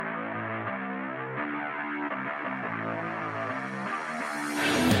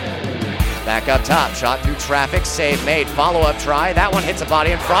Back up top, shot through traffic, save made, follow-up try. That one hits a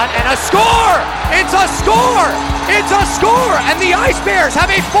body in front, and a score! It's a score! It's a score! And the Ice Bears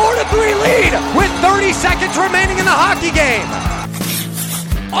have a 4-3 lead with 30 seconds remaining in the hockey game.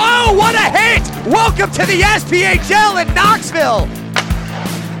 Oh, what a hit! Welcome to the SPHL in Knoxville.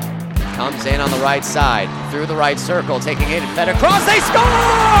 Comes in on the right side, through the right circle, taking it and fed across. They score!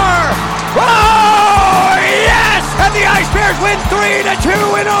 Oh, yes! And the Ice Bears win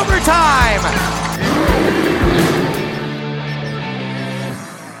 3-2 in overtime.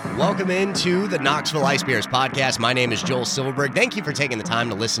 Welcome into the Knoxville Ice Bears podcast. My name is Joel Silverberg. Thank you for taking the time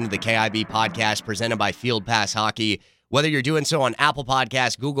to listen to the KIB podcast presented by Field Pass Hockey. Whether you're doing so on Apple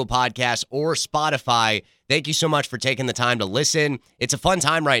Podcasts, Google Podcasts, or Spotify, thank you so much for taking the time to listen. It's a fun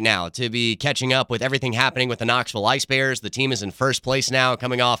time right now to be catching up with everything happening with the Knoxville Ice Bears. The team is in first place now,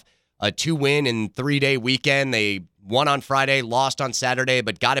 coming off a 2-win in 3-day weekend. They won on Friday, lost on Saturday,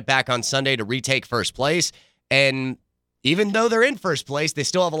 but got it back on Sunday to retake first place. And even though they're in first place, they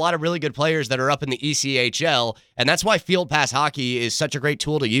still have a lot of really good players that are up in the ECHL, and that's why Field Pass Hockey is such a great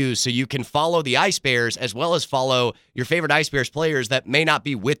tool to use, so you can follow the Ice Bears as well as follow your favorite Ice Bears players that may not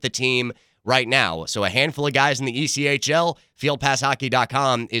be with the team right now. So a handful of guys in the ECHL,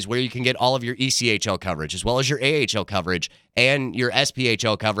 fieldpasshockey.com is where you can get all of your ECHL coverage, as well as your AHL coverage and your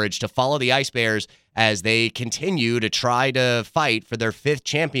SPHL coverage to follow the Ice Bears as they continue to try to fight for their 5th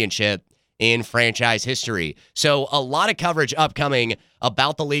championship in franchise history. So a lot of coverage upcoming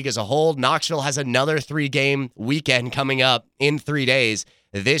about the league as a whole. Knoxville has another 3-game weekend coming up in 3 days.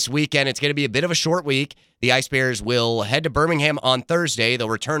 This weekend, it's going to be a bit of a short week. The Ice Bears will head to Birmingham on Thursday. They'll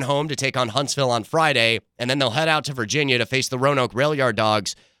return home to take on Huntsville on Friday, and then they'll head out to Virginia to face the Roanoke Rail Yard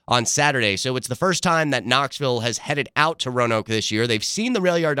Dogs on Saturday. So it's the first time that Knoxville has headed out to Roanoke this year. They've seen the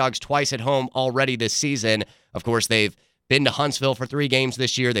Rail Yard Dogs twice at home already this season. Of course, they've been to Huntsville for 3 games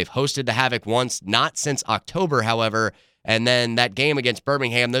this year. They've hosted the Havoc once, not since October, however. And then that game against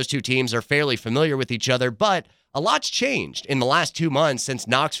Birmingham, those two teams are fairly familiar with each other, but a lot's changed in the last 2 months since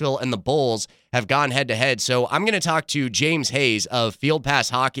Knoxville and the Bulls have gone head-to-head. So I'm going to talk to James Hayes of Field Pass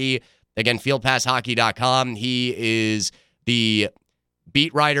Hockey. Again, fieldpasshockey.com. He is the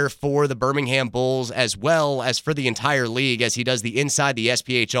beat writer for the Birmingham Bulls as well as for the entire league as he does the Inside the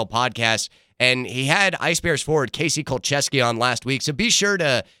SPHL podcast. And he had Ice Bears forward Casey Kolcheski on last week. So be sure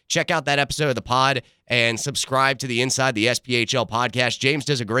to check out that episode of the pod and subscribe to the Inside the SPHL podcast. James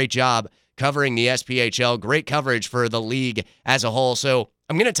does a great job covering the SPHL. Great coverage for the league as a whole. So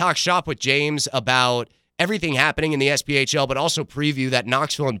I'm going to talk shop with James about everything happening in the SPHL, but also preview that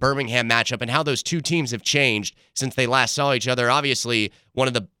Knoxville and Birmingham matchup and how those two teams have changed since they last saw each other. Obviously, one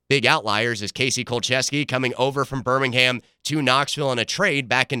of the big outliers is Casey Kolcheski coming over from Birmingham to Knoxville in a trade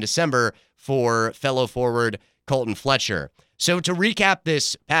back in December for fellow forward Colton Fletcher. So to recap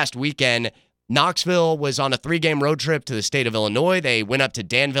this past weekend, Knoxville was on a 3-game road trip to the state of Illinois. They went up to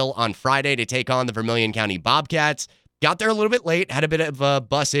Danville on Friday to take on the Vermilion County Bobcats. Got there a little bit late, had a bit of a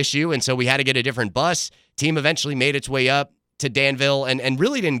bus issue, and so we had to get a different bus. Team eventually made its way up to Danville and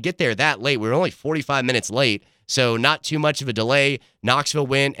really didn't get there that late. We were only 45 minutes late, so not too much of a delay. Knoxville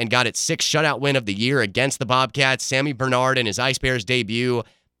went and got its 6th shutout win of the year against the Bobcats. Sammy Bernard in his Ice Bears debut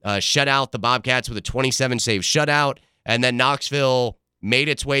shut out the Bobcats with a 27-save shutout, and then Knoxville made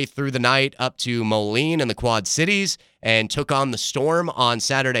its way through the night up to Moline in the Quad Cities and took on the Storm on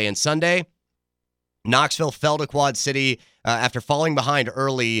Saturday and Sunday. Knoxville fell to Quad City after falling behind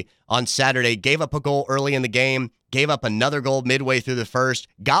early on Saturday, gave up a goal early in the game, gave up another goal midway through the first,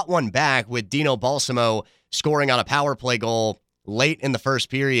 got one back with Dino Balsamo scoring on a power play goal late in the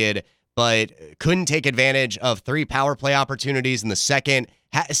first period, but couldn't take advantage of 3 power play opportunities in the second,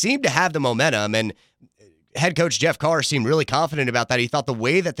 seemed to have the momentum, and head coach Jeff Carr seemed really confident about that. He thought the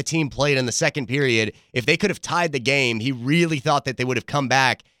way that the team played in the second period, if they could have tied the game, he really thought that they would have come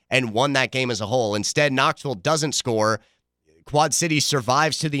back and won that game as a whole. Instead, Knoxville doesn't score. Quad City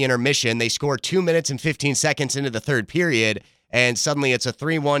survives to the intermission. They score 2 minutes and 15 seconds into the third period, and suddenly it's a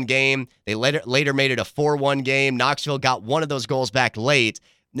 3-1 game. They later made it a 4-1 game. Knoxville got one of those goals back late,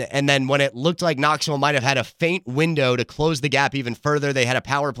 and then when it looked like Knoxville might have had a faint window to close the gap even further, they had a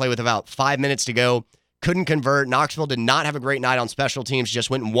power play with about 5 minutes to go. Couldn't convert. Knoxville did not have a great night on special teams, just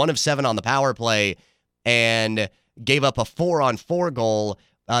went 1 of 7 on the power play and gave up a 4-on-4 goal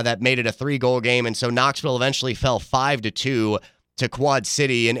that made it a 3-goal game. And so Knoxville eventually fell 5-2 to Quad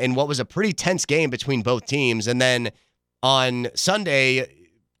City in what was a pretty tense game between both teams. And then on Sunday,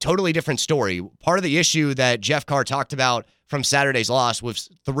 totally different story. Part of the issue that Jeff Carr talked about from Saturday's loss was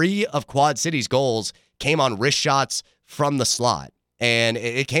 3 of Quad City's goals came on wrist shots from the slot. and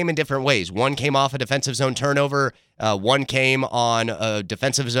it came in different ways. One came off a defensive zone turnover. One came on a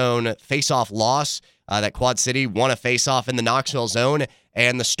defensive zone face-off loss that Quad City won a face-off in the Knoxville zone,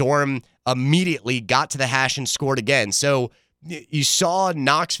 and the Storm immediately got to the hash and scored again. So you saw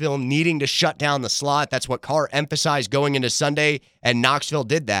Knoxville needing to shut down the slot. That's what Carr emphasized going into Sunday, and Knoxville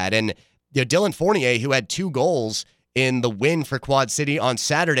did that. And Dylan Fournier, who had 2 goals in the win for Quad City on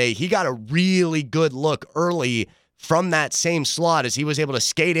Saturday, he got a really good look early from that same slot as he was able to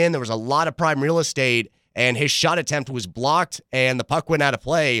skate in. There was a lot of prime real estate, and his shot attempt was blocked, and the puck went out of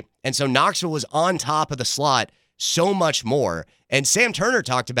play. And so Knoxville was on top of the slot so much more. And Sam Turner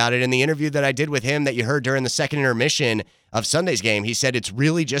talked about it in the interview that I did with him that you heard during the second intermission of Sunday's game. He said it's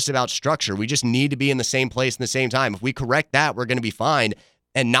really just about structure. We just need to be in the same place in the same time. If we correct that, we're going to be fine.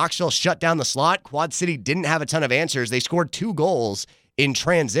 And Knoxville shut down the slot. Quad City didn't have a ton of answers. They scored 2 goals in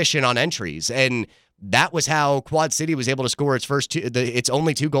transition on entries. And that was how Quad City was able to score its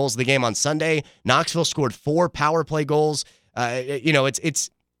only 2 goals of the game on Sunday. Knoxville scored 4 power play goals. It's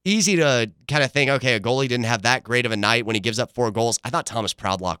easy to kind of think, okay, a goalie didn't have that great of a night when he gives up 4 goals. I thought Thomas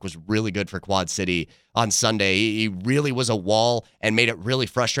Proudlock was really good for Quad City on Sunday. He really was a wall and made it really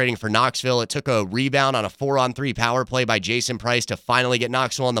frustrating for Knoxville. It took a rebound on a 4-on-3 power play by Jason Price to finally get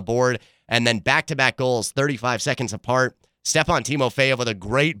Knoxville on the board. And then back-to-back goals, 35 seconds apart. Stepan Timofeyev with a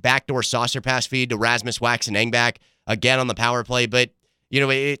great backdoor saucer pass feed to Rasmus Waxen-Engback, again on the power play. But,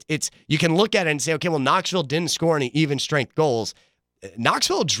 it's you can look at it and say, okay, well, Knoxville didn't score any even-strength goals.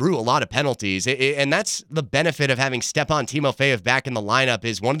 Knoxville drew a lot of penalties, and that's the benefit of having Stepan Timofeyev back in the lineup.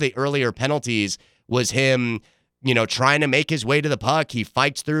 Is one of the earlier penalties was him, trying to make his way to the puck. He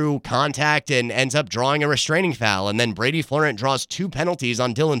fights through contact and ends up drawing a restraining foul. And then Brady Florent draws 2 penalties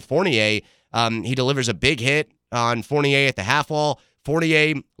on Dylan Fournier. He delivers a big hit on Fournier at the half wall.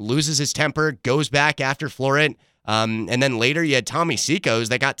 Fournier loses his temper, goes back after Florent. And then later you had Tommy Seekos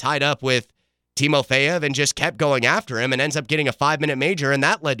that got tied up with Timofeyev and just kept going after him and ends up getting a 5-minute major, and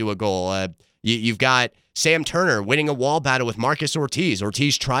that led to a goal. You've got Sam Turner winning a wall battle with Marcus Ortiz.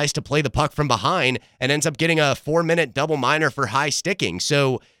 Ortiz tries to play the puck from behind and ends up getting a 4-minute double minor for high sticking.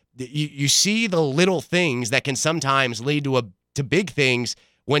 So you see the little things that can sometimes lead to big things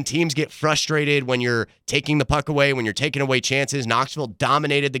when teams get frustrated, when you're taking the puck away, when you're taking away chances. Knoxville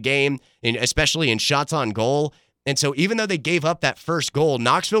dominated the game, especially in shots on goal. And so even though they gave up that first goal,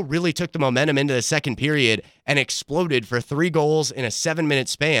 Knoxville really took the momentum into the second period and exploded for 3 goals in a 7-minute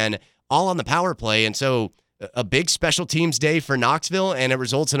span, all on the power play. And so a big special teams day for Knoxville, and it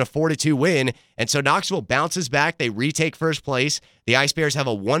results in a 4-2 win. And so Knoxville bounces back. They retake first place. The Ice Bears have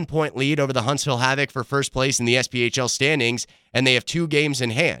a 1-point lead over the Huntsville Havoc for first place in the SPHL standings, and they have 2 games in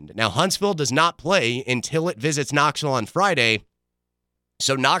hand. Now, Huntsville does not play until it visits Knoxville on Friday.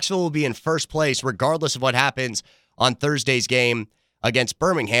 So Knoxville will be in first place regardless of what happens on Thursday's game against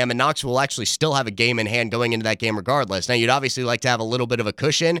Birmingham, and Knoxville will actually still have a game in hand going into that game regardless. Now, you'd obviously like to have a little bit of a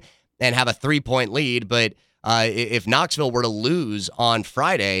cushion and have a 3-point lead, but if Knoxville were to lose on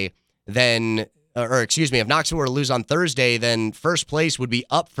Friday, if Knoxville were to lose on Thursday, then first place would be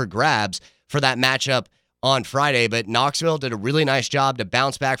up for grabs for that matchup on Friday. But Knoxville did a really nice job to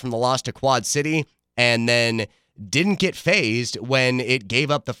bounce back from the loss to Quad City, and then didn't get phased when it gave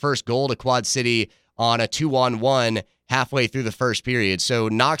up the first goal to Quad City on a 2-on-1 halfway through the first period. So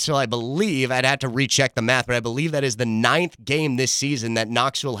Knoxville, I believe, I'd have to recheck the math, but I believe that is the 9th game this season that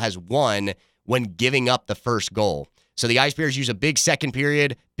Knoxville has won when giving up the first goal. So the Ice Bears use a big second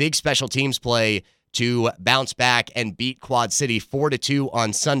period, big special teams play to bounce back and beat Quad City 4-2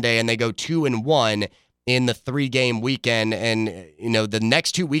 on Sunday, and they go 2-1 in the 3-game weekend. And, the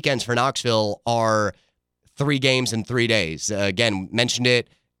next 2 weekends for Knoxville are 3 games in 3 days. Again, mentioned it,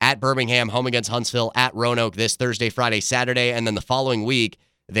 at Birmingham, home against Huntsville, at Roanoke this Thursday, Friday, Saturday, and then the following week,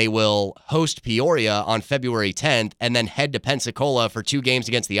 they will host Peoria on February 10th and then head to Pensacola for 2 games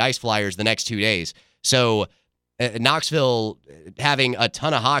against the Ice Flyers the next 2 days. So Knoxville having a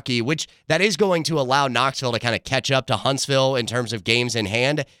ton of hockey, which that is going to allow Knoxville to kind of catch up to Huntsville in terms of games in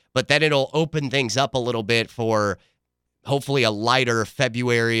hand, but then it'll open things up a little bit for hopefully a lighter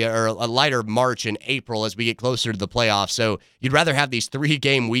February or a lighter March and April as we get closer to the playoffs. So you'd rather have these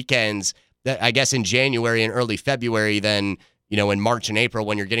 3-game weekends, I guess, in January and early February than, in March and April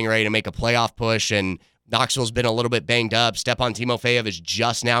when you're getting ready to make a playoff push. And Knoxville's been a little bit banged up. Stepan Timofeyev is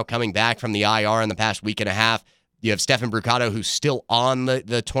just now coming back from the IR in the past week and a half. You have Stefan Brucato, who's still on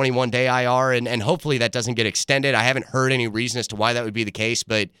the 21-day IR, and hopefully that doesn't get extended. I haven't heard any reason as to why that would be the case,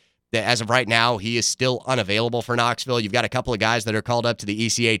 but as of right now, he is still unavailable for Knoxville. You've got a couple of guys that are called up to the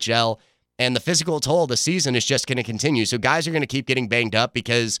ECHL, and the physical toll of the season is just going to continue. So guys are going to keep getting banged up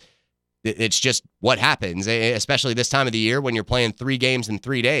because It's just what happens, especially this time of the year when you're playing 3 games in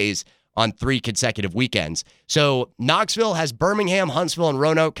 3 days on 3 consecutive weekends. So Knoxville has Birmingham, Huntsville, and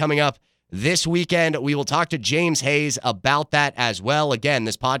Roanoke coming up this weekend. We will talk to James Hayes about that as well. Again,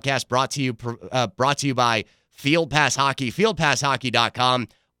 this podcast brought to you by Field Pass Hockey, fieldpasshockey.com.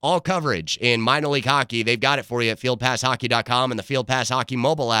 All coverage in minor league hockey, they've got it for you at fieldpasshockey.com and the Field Pass Hockey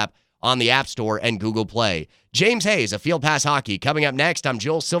mobile app on the App Store and Google Play. James Hayes of Field Pass Hockey coming up next. I'm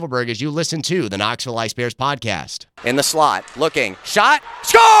Joel Silverberg as you listen to the Knoxville Ice Bears podcast. In the slot, looking, shot,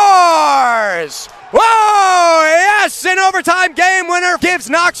 scores! Whoa! Yes, an overtime game winner gives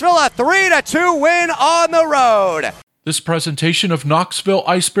Knoxville a 3-2 win on the road. This presentation of Knoxville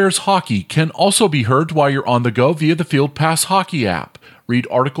Ice Bears hockey can also be heard while you're on the go via the Field Pass Hockey app. Read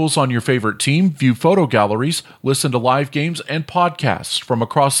articles on your favorite team, view photo galleries, listen to live games and podcasts from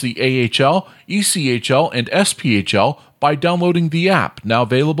across the AHL, ECHL, and SPHL by downloading the app, now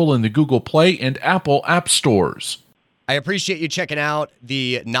available in the Google Play and Apple app stores. I appreciate you checking out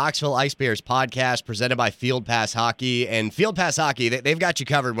the Knoxville Ice Bears podcast presented by Field Pass Hockey. And Field Pass Hockey, they've got you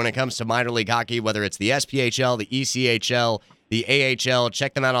covered when it comes to minor league hockey, whether it's the SPHL, the ECHL, the AHL.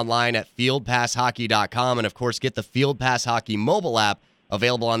 Check them out online at fieldpasshockey.com. And, of course, get the Field Pass Hockey mobile app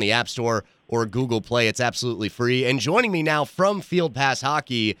available on the App Store or Google Play. It's absolutely free. And joining me now from Field Pass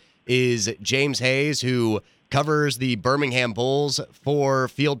Hockey is James Hayes, who covers the Birmingham Bulls for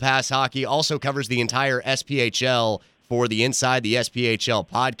Field Pass Hockey, also covers the entire SPHL for the Inside the SPHL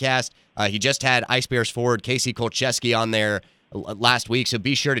podcast. He just had Ice Bears forward Casey Kolcheski on there last week, so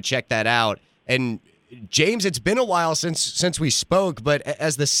be sure to check that out. And James, it's been a while since we spoke, but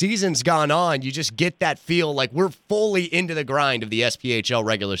as the season's gone on, you just get that feel like we're fully into the grind of the SPHL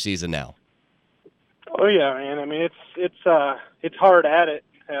regular season now. Oh yeah, man. I mean, it's hard at it.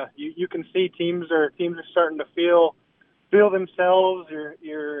 You can see teams are starting to feel themselves.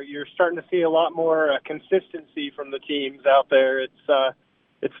 You're starting to see a lot more consistency from the teams out there.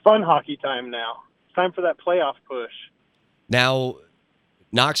 It's fun hockey time now. It's time for that playoff push. Now,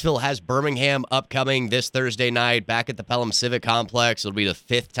 Knoxville has Birmingham upcoming this Thursday night back at the Pelham Civic Complex. It'll be the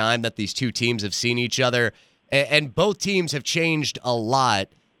 5th time that these two teams have seen each other, and both teams have changed a lot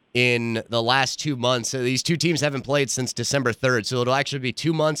in the last 2 months. So these two teams haven't played since December 3rd, so it'll actually be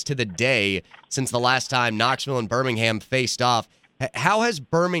 2 months to the day since the last time Knoxville and Birmingham faced off. How has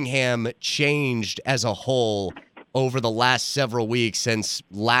Birmingham changed as a whole over the last several weeks since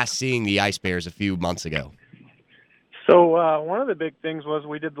last seeing the Ice Bears a few months ago? So one of the big things was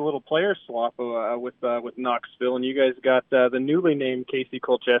we did the little player swap with Knoxville, and you guys got the newly named Casey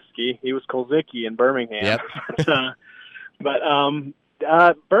Kolcheski. He was Kolzicki in Birmingham. Yep. but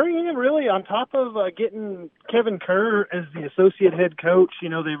Birmingham really, on top of getting Kevin Kerr as the associate head coach, they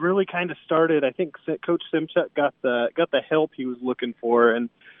really kind of started. I think Coach Simchuk got the help he was looking for, and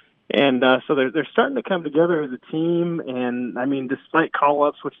so they're starting to come together as a team. And I mean, despite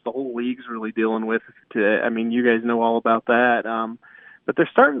call-ups, which the whole league's really dealing with, you guys know all about that. But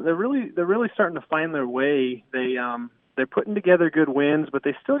they're really starting to find their way. They're putting together good wins, but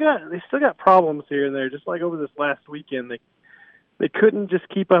they still got problems here and there. Just like over this last weekend, they couldn't just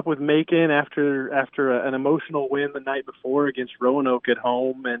keep up with Macon after an emotional win the night before against Roanoke at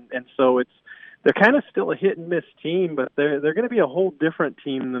home, and so they're kind of still a hit and miss team, but they're going to be a whole different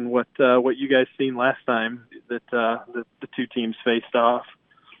team than what you guys seen last time that the two teams faced off.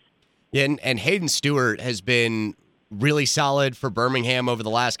 Yeah, and Hayden Stewart has been really solid for Birmingham over the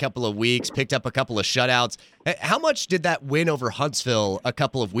last couple of weeks, picked up a couple of shutouts. How much did that win over Huntsville a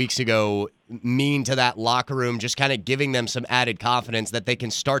couple of weeks ago mean to that locker room, just kind of giving them some added confidence that they can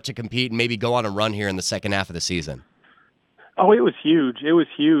start to compete and maybe go on a run here in the second half of the season? Oh, it was huge. It was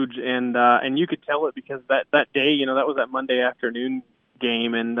huge, and you could tell it because that day, that was that Monday afternoon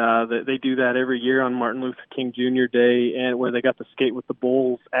game, and they do that every year on Martin Luther King Jr. Day, and where they got to skate with the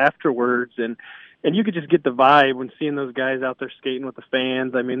Bulls afterwards, and you could just get the vibe when seeing those guys out there skating with the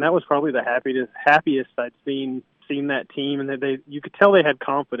fans. I mean, that was probably the happiest I'd seen that team, and you could tell they had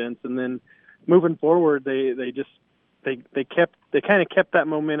confidence. And then moving forward, they kind of kept that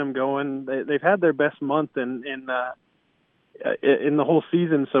momentum going. They've had their best month in the whole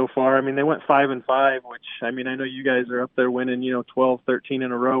season so far. I mean, they went 5-5, which, I mean, I know you guys are up there winning, 12, 13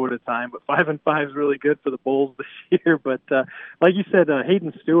 in a row at a time, but 5-5 is really good for the Bulls this year. But like you said,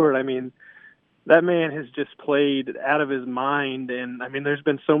 Hayden Stewart, I mean, that man has just played out of his mind. And I mean, there's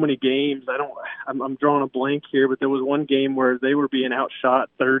been so many games. I'm drawing a blank here, but there was one game where they were being outshot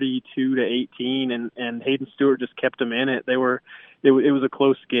 32-18, and Hayden Stewart just kept them in it. It was a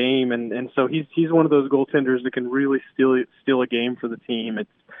close game, and so he's one of those goaltenders that can really steal a game for the team.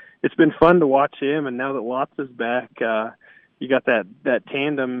 It's been fun to watch him, and now that Lotz is back, you got that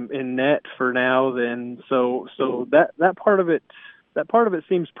tandem in net for now. Then so that part of it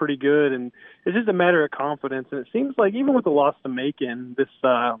seems pretty good, and it's just a matter of confidence. And it seems like even with the loss to Macon this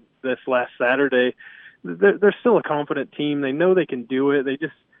last Saturday, they're still a confident team. They know they can do it.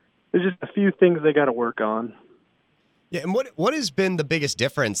 There's just a few things they got to work on. Yeah, and what has been the biggest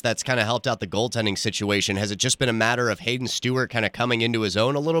difference that's kind of helped out the goaltending situation? Has it just been a matter of Hayden Stewart kind of coming into his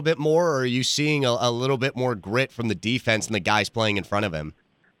own a little bit more, or are you seeing a little bit more grit from the defense and the guys playing in front of him?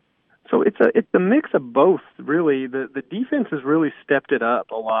 So it's a mix of both, really. The defense has really stepped it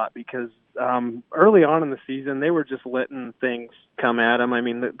up a lot because early on in the season they were just letting things come at them. I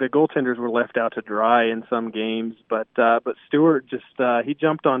mean, the goaltenders were left out to dry in some games, but Stewart just he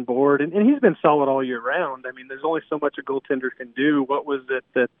jumped on board, and he's been solid all year round. I mean, there's only so much a goaltender can do. What was it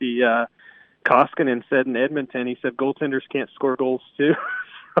that the Koskinen said in Edmonton? He said goaltenders can't score goals too.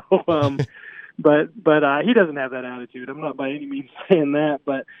 So, but he doesn't have that attitude. I'm not by any means saying that,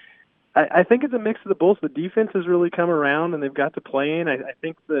 but I think it's a mix of the both. The defense has really come around, and they've got to play in. I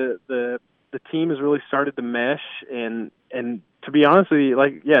think the team has really started to mesh, and to be honest with you,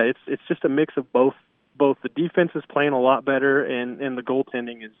 it's just a mix of both. Both the defense is playing a lot better, and the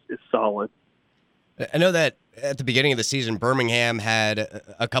goaltending is solid. I know that at the beginning of the season, Birmingham had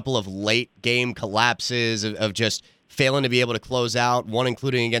a couple of late game collapses of just failing to be able to close out, one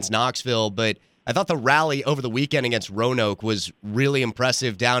including against Knoxville, but I thought the rally over the weekend against Roanoke was really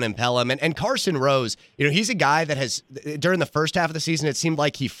impressive down in Pelham. And Carson Rose, he's a guy that has, during the first half of the season, it seemed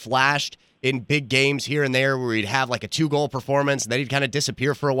like he flashed in big games here and there where he'd have like a 2-goal performance, and then he'd kind of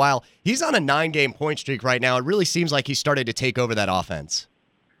disappear for a while. He's on a 9-game point streak right now. It really seems like he started to take over that offense.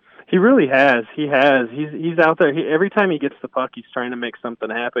 He really has. He has. He's out there. Every time he gets the puck, he's trying to make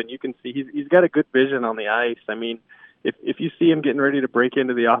something happen. You can see he's got a good vision on the ice. I mean, if you see him getting ready to break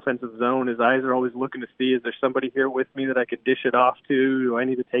into the offensive zone, his eyes are always looking to see, is there somebody here with me that I could dish it off to? Do I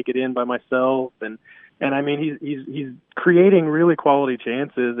need to take it in by myself? And I mean, he's creating really quality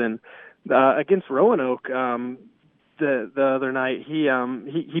chances. And against Roanoke the other night,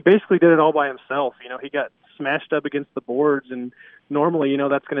 he basically did it all by himself. He got smashed up against the boards, and normally,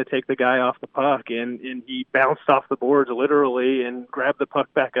 that's going to take the guy off the puck, and he bounced off the boards literally and grabbed the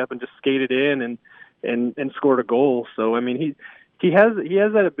puck back up and just skated in and scored a goal. So I mean, he has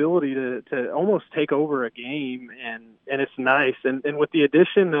that ability to almost take over a game, and it's nice. And with the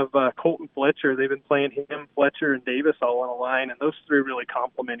addition of Colton Fletcher, they've been playing him, Fletcher, and Davis all on a line, and those three really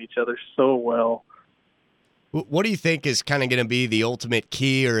complement each other so well. What do you think is kind of going to be the ultimate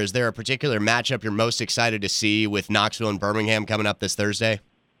key, or is there a particular matchup you're most excited to see with Knoxville and Birmingham coming up this Thursday?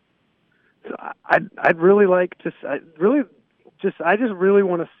 So I'd really like to. I just really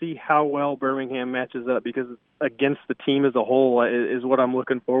want to see how well Birmingham matches up, because against the team as a whole is what I'm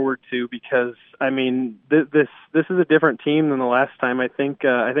looking forward to. Because I mean, this is a different team than the last time. I think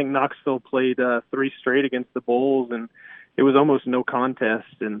Knoxville played 3 straight against the Bulls, and it was almost no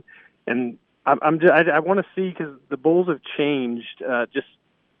contest. And I want to see, because the Bulls have changed. I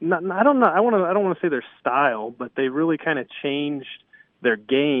don't want to say their style, but they really kind of changed their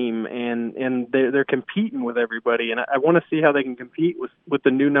game, and they're competing with everybody, and I want to see how they can compete with the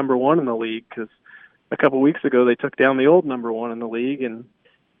new number one in the league, because a couple weeks ago they took down the old number one in the league, and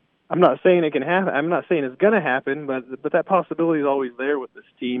I'm not saying it can happen. I'm not saying it's going to happen, but that possibility is always there with this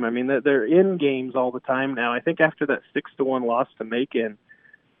team. I mean, they're in games all the time now. I think after that 6-1 loss to Macon,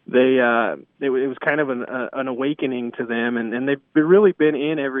 it was kind of an awakening to them, and they've really been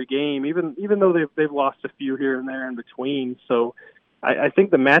in every game, even though they've lost a few here and there in between. So I think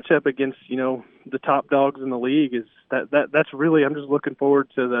the matchup against the top dogs in the league is that's really, I'm just looking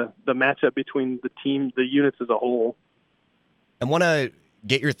forward to the matchup between the units as a whole. I want to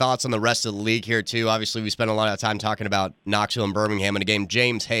get your thoughts on the rest of the league here too. Obviously, we spent a lot of time talking about Knoxville and Birmingham in a game.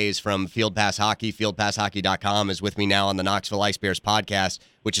 James Hayes from Field Pass Hockey, fieldpasshockey.com, is with me now on the Knoxville Ice Bears podcast,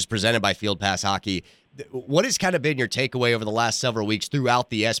 which is presented by Field Pass Hockey. What has kind of been your takeaway over the last several weeks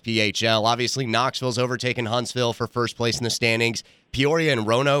throughout the SPHL? Obviously, Knoxville's overtaken Huntsville for first place in the standings. Peoria and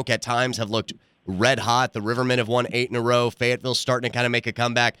Roanoke at times have looked red hot. The Rivermen have won 8 in a row. Fayetteville's starting to kind of make a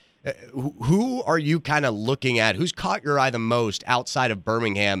comeback. Who are you kind of looking at? Who's caught your eye the most outside of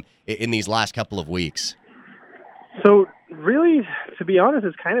Birmingham in these last couple of weeks? So really, to be honest,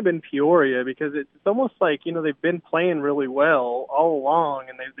 it's kind of been Peoria, because it's almost like, they've been playing really well all along,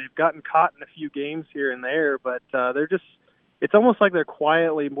 and they've gotten caught in a few games here and there, but it's almost like they're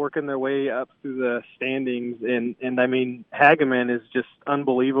quietly working their way up through the standings. And I mean, Hageman is just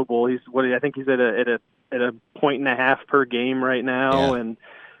unbelievable. I think he's at a 1.5 per game right now. Yeah.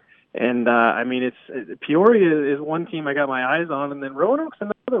 And I mean, Peoria is one team I got my eyes on, and then Roanoke's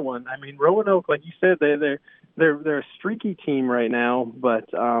another one. I mean, Roanoke, like you said, they're a streaky team right now,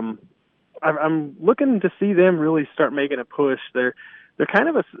 but I'm looking to see them really start making a push. They're kind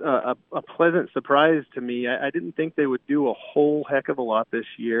of a pleasant surprise to me. I didn't think they would do a whole heck of a lot this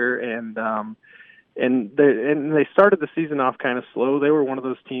year, and they started the season off kind of slow. They were one of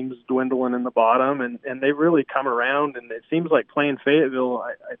those teams dwindling in the bottom, and they've really come around. And it seems like playing Fayetteville.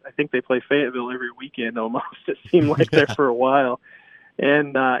 I think they play Fayetteville every weekend almost. It seemed like there for a while,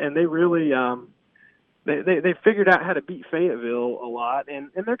 and they really. They figured out how to beat Fayetteville a lot, and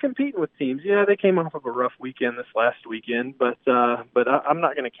they're competing with teams. Yeah, they came off of a rough weekend this last weekend, but I'm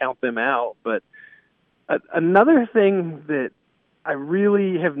not going to count them out. But another thing that I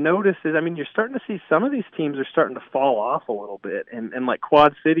really have noticed is, I mean, you're starting to see some of these teams are starting to fall off a little bit, and like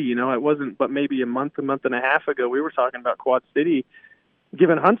Quad City, you know, it wasn't but maybe a month and a half ago we were talking about Quad City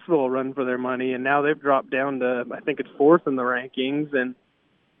giving Huntsville a run for their money, and now they've dropped down to, I think it's 4th in the rankings, and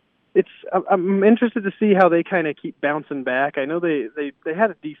I'm interested to see how they kind of keep bouncing back. I know they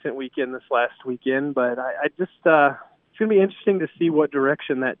had a decent weekend this last weekend, but I just it's going to be interesting to see what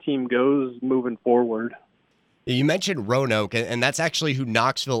direction that team goes moving forward. You mentioned Roanoke, and that's actually who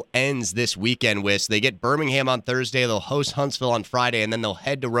Knoxville ends this weekend with. So they get Birmingham on Thursday, they'll host Huntsville on Friday, and then they'll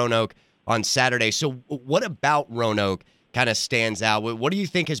head to Roanoke on Saturday. So what about Roanoke kind of stands out? What do you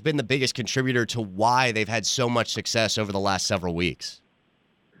think has been the biggest contributor to why they've had so much success over the last several weeks?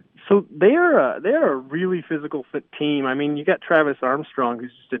 So they're a really physical fit team. I mean, you got Travis Armstrong,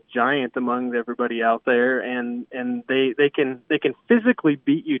 who's just a giant among everybody out there, and they can physically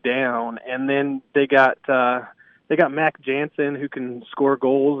beat you down. And then they got Mac Jansen, who can score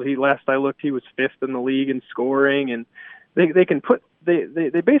goals. Last I looked, he was 5th in the league in scoring, and they can put they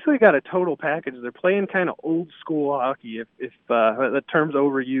basically got a total package. They're playing kind of old school hockey, if the term's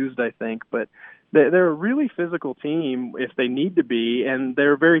overused, I think, but. They're a really physical team if they need to be, and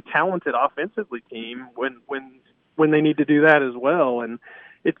they're a very talented offensively team when they need to do that as well. And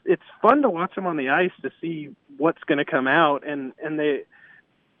it's fun to watch them on the ice to see what's going to come out, and they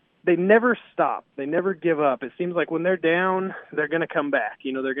never stop. They never give up. It seems like when they're down, they're going to come back.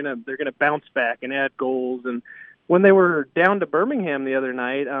 You know, they're going to bounce back and add goals. And when they were down to Birmingham the other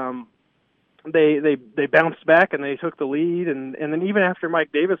night, they bounced back and they took the lead, and then even after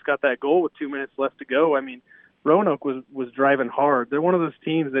Mike Davis got that goal with 2 minutes left to go, I mean, Roanoke was driving hard. They're one of those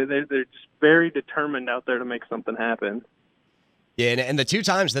teams they're just very determined out there to make something happen. Yeah, and the 2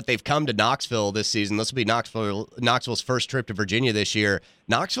 times that they've come to Knoxville this season, this will be Knoxville's first trip to Virginia this year.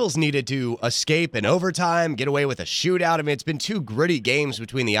 Knoxville's needed to escape in overtime, get away with a shootout. I mean, it's been 2 gritty games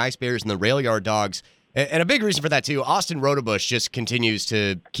between the Ice Bears and the Rail Yard Dogs. And a big reason for that, too, Austin Rodebush just continues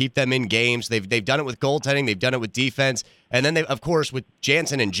to keep them in games. They've done it with goaltending. They've done it with defense. And then, of course, with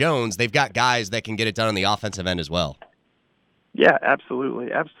Jansen and Jones, they've got guys that can get it done on the offensive end as well. Yeah,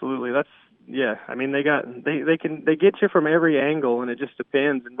 absolutely. I mean, they get you from every angle, and it just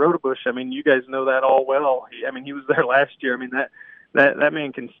depends. And Rodebush, I mean, you guys know that all well. He was there last year. I mean, that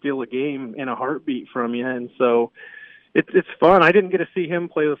man can steal a game in a heartbeat from you. And so it's fun. I didn't get to see him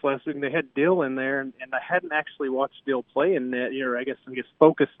play this last week. They had Dill in there, and I hadn't actually watched Dill play in net, or I guess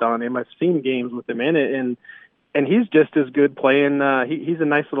focused on him. I've seen games with him in it, and he's just as good playing. He's a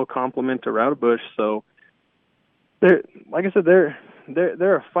nice little compliment to Rodebush. So like I said,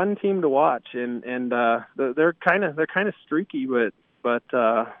 they're a fun team to watch, and they're kind of streaky, but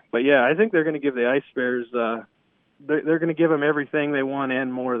yeah, I think they're going to give the Ice Bears they're going to give them everything they want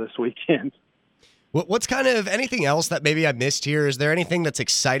and more this weekend. What's kind of anything else that maybe I missed here? Is there anything that's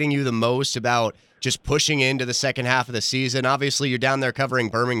exciting you the most about just pushing into the second half of the season? Obviously, you're down there covering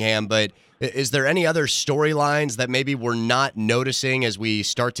Birmingham, but is there any other storylines that maybe we're not noticing as we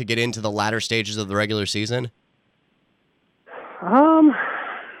start to get into the latter stages of the regular season? I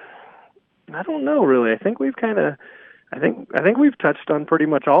don't know, really. I think we've touched on pretty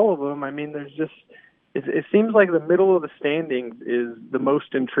much all of them. I mean, there's just it seems like the middle of the standings is the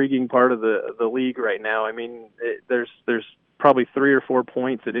most intriguing part of the league right now. I mean, there's probably 3 or 4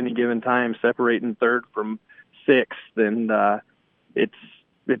 points at any given time separating third from sixth, and it's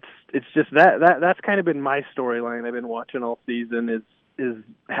just that's kind of been my storyline I've been watching all season is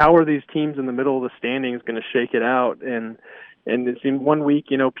how are these teams in the middle of the standings going to shake it out? And it's in 1 week,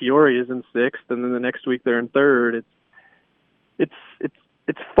 Peoria is in sixth, and then the next week they're in third.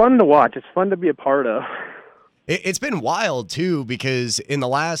 It's fun to watch. It's fun to be a part of. It's been wild, too, because in the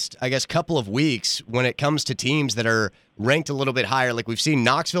last, I guess, couple of weeks, when it comes to teams that are ranked a little bit higher, like we've seen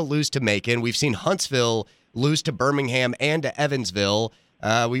Knoxville lose to Macon, we've seen Huntsville lose to Birmingham and to Evansville,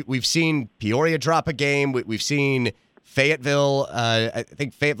 we've seen Peoria drop a game, we've seen Fayetteville, I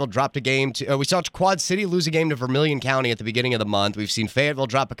think Fayetteville dropped a game to. We saw Quad City lose a game to Vermilion County at the beginning of the month. We've seen Fayetteville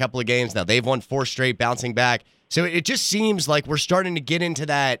drop a couple of games. Now they've won 4 straight, bouncing back. So it just seems like we're starting to get into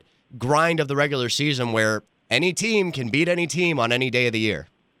that grind of the regular season where any team can beat any team on any day of the year.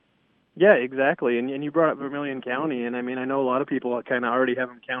 Yeah, exactly. And you brought up Vermilion County, and I mean, I know a lot of people kind of already have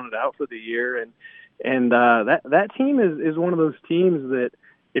them counted out for the year, and that team is one of those teams that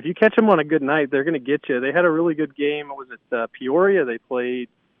if you catch them on a good night, they're going to get you. They had a really good game. Was it Peoria? They played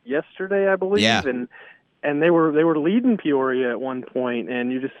yesterday, I believe, yeah. and they were leading Peoria at one point,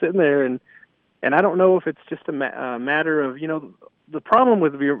 and you're just sitting there, and I don't know if it's just a matter of, the problem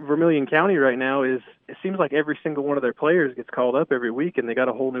with Vermilion County right now is it seems like every single one of their players gets called up every week, and they got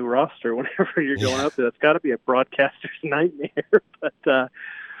a whole new roster whenever you're going up there. It's got to be a broadcaster's nightmare,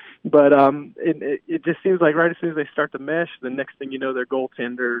 But it just seems like right as soon as they start to mesh, the next thing you know, their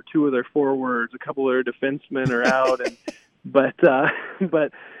goaltender, 2 of their forwards, a couple of their defensemen are out, and but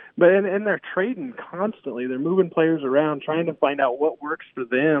they're trading constantly. They're moving players around, trying to find out what works for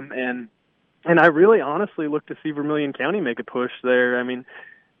them, and I really honestly look to see Vermilion County make a push there. I mean,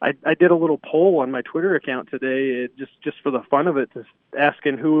 I did a little poll on my Twitter account today, just for the fun of it, just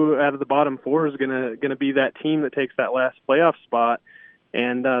asking who out of the bottom 4 is gonna be that team that takes that last playoff spot.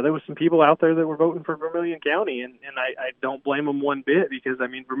 And there was some people out there that were voting for Vermilion County, and I don't blame them one bit, because, I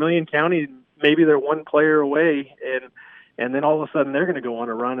mean, Vermilion County, maybe they're one player away, and then all of a sudden they're going to go on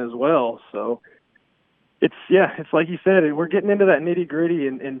a run as well. So it's like you said, we're getting into that nitty gritty,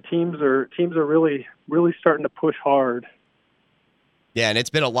 and teams are really, really starting to push hard. Yeah, and it's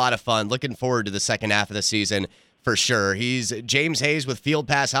been a lot of fun. Looking forward to the second half of the season. For sure. He's James Hayes with Field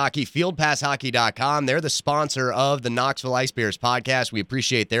Pass Hockey, fieldpasshockey.com. They're the sponsor of the Knoxville Ice Bears podcast. We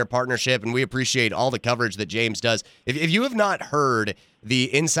appreciate their partnership, and we appreciate all the coverage that James does. If you have not heard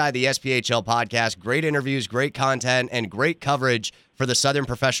the Inside the SPHL podcast, great interviews, great content, and great coverage for the Southern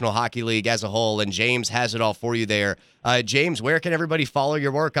Professional Hockey League as a whole, and James has it all for you there. James, where can everybody follow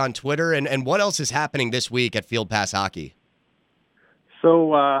your work on Twitter, and what else is happening this week at Field Pass Hockey?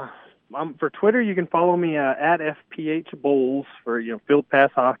 So, for Twitter, you can follow me at FPH Bulls for Field Pass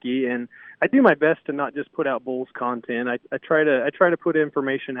Hockey, and I do my best to not just put out Bulls content. I try to put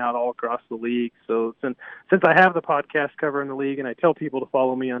information out all across the league. So since I have the podcast covering the league, and I tell people to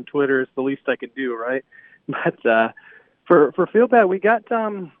follow me on Twitter, it's the least I can do, right? But for Field Pass, we got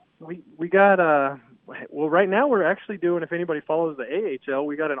well, right now we're actually doing, if anybody follows the AHL,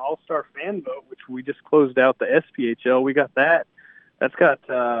 we got an all-star fan vote, which we just closed out the SPHL. We got that. That's going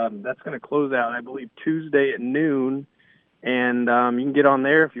to close out, I believe, Tuesday at noon, and you can get on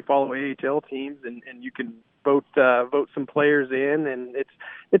there if you follow AHL teams, and you can vote some players in, and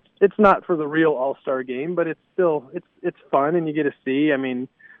it's not for the real All-Star game, but it's still it's fun, and you get to see. I mean,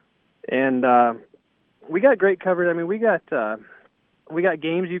 and we got great coverage. I mean, we got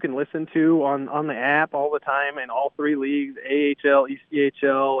games you can listen to on the app all the time in all 3 leagues: AHL,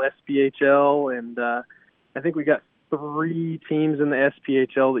 ECHL, SPHL, and I think we got 3 teams in the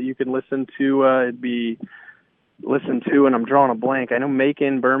SPHL that you can listen to. And I'm drawing a blank. I know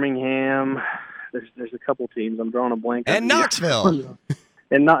Macon, Birmingham. There's a couple teams. I'm drawing a blank. And Knoxville.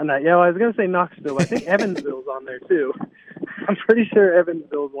 And I was going to say Knoxville. I think Evansville's on there too. I'm pretty sure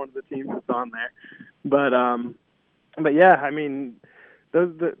Evansville is one of the teams that's on there. But yeah, I mean,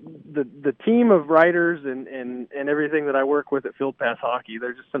 the team of writers and everything that I work with at Field Pass Hockey,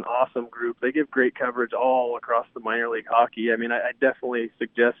 they're just an awesome group. They give great coverage all across the minor league hockey. I mean, I definitely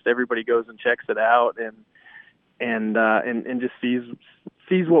suggest everybody goes and checks it out and just sees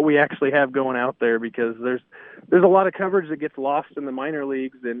what we actually have going out there, because there's a lot of coverage that gets lost in the minor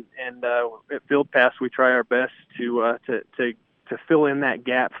leagues, and at Field Pass we try our best to fill in that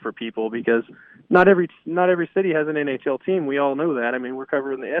gap for people, because not every city has an NHL team. We all know that. I mean, we're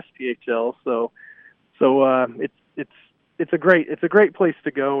covering the SPHL, so it's a great place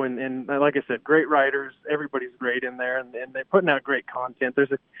to go, and like I said, great writers. Everybody's great in there, and they're putting out great content.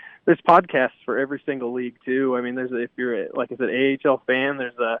 There's podcasts for every single league too. I mean, if you're, like I said, AHL fan,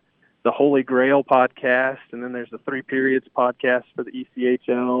 there's the Holy Grail podcast, and then there's the 3 Periods podcast for the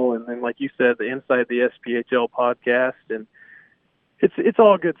ECHL, and then, like you said, the Inside the SPHL podcast, and it's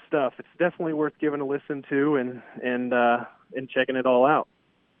all good stuff. It's definitely worth giving a listen to and checking it all out.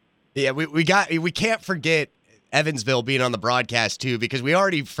 Yeah, we can't forget Evansville being on the broadcast too, because we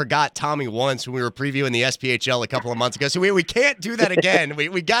already forgot Tommy once when we were previewing the SPHL a couple of months ago. So we can't do that again.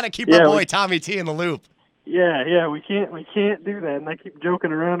 we got to keep our boy Tommy T in the loop. Yeah, we can't do that. And I keep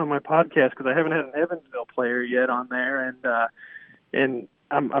joking around on my podcast because I haven't had an Evansville player yet on there, and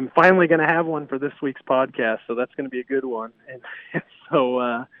I'm finally going to have one for this week's podcast, so that's going to be a good one. And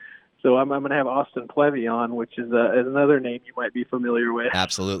So I'm going to have Austin Plevy on, which is another name you might be familiar with.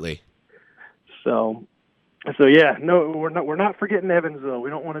 Absolutely. So yeah, no, we're not forgetting Evansville. We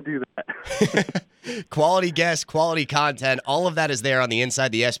don't want to do that. Quality guests, quality content, all of that is there on the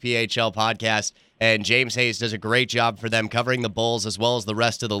Inside the SPHL podcast, and James Hayes does a great job for them covering the Bulls as well as the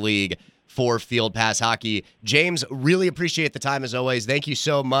rest of the league for Field Pass Hockey. James, really appreciate the time as always. Thank you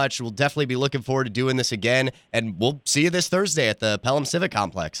so much. We'll definitely be looking forward to doing this again, and we'll see you this Thursday at the Pelham Civic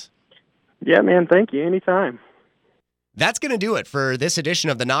Complex. Yeah, man, thank you. Anytime. That's going to do it for this edition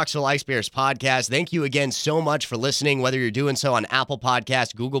of the Knoxville Ice Bears podcast. Thank you again so much for listening, whether you're doing so on Apple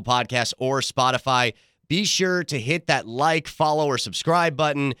Podcasts, Google Podcasts, or Spotify. Be sure to hit that like, follow, or subscribe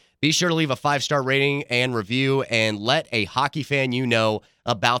button. Be sure to leave a 5-star rating and review, and let a hockey fan you know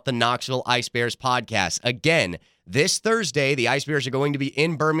about the Knoxville Ice Bears podcast. Again, this Thursday, the Ice Bears are going to be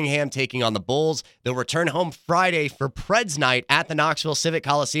in Birmingham taking on the Bulls. They'll return home Friday for Preds night at the Knoxville Civic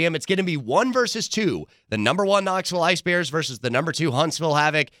Coliseum. It's going to be 1 versus 2. The number 1 Knoxville Ice Bears versus the number 2 Huntsville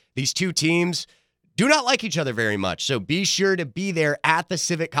Havoc. These two teams do not like each other very much, so be sure to be there at the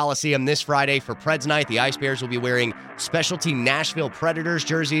Civic Coliseum this Friday for Preds night. The Ice Bears will be wearing specialty Nashville Predators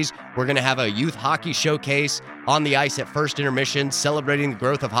jerseys. We're going to have a youth hockey showcase on the ice at first intermission, celebrating the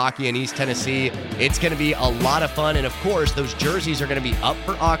growth of hockey in East Tennessee. It's going to be a lot of fun, and of course, those jerseys are going to be up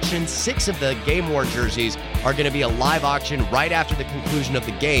for auction. 6 of the game-worn jerseys are going to be a live auction right after the conclusion of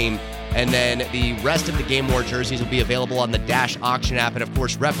the game. And then the rest of the Game War jerseys will be available on the Dash Auction app. And, of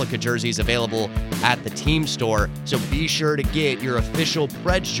course, replica jerseys available at the team store. So be sure to get your official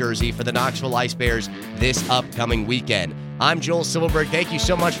Preds jersey for the Knoxville Ice Bears this upcoming weekend. I'm Joel Silverberg. Thank you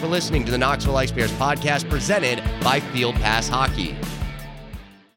so much for listening to the Knoxville Ice Bears podcast presented by Field Pass Hockey.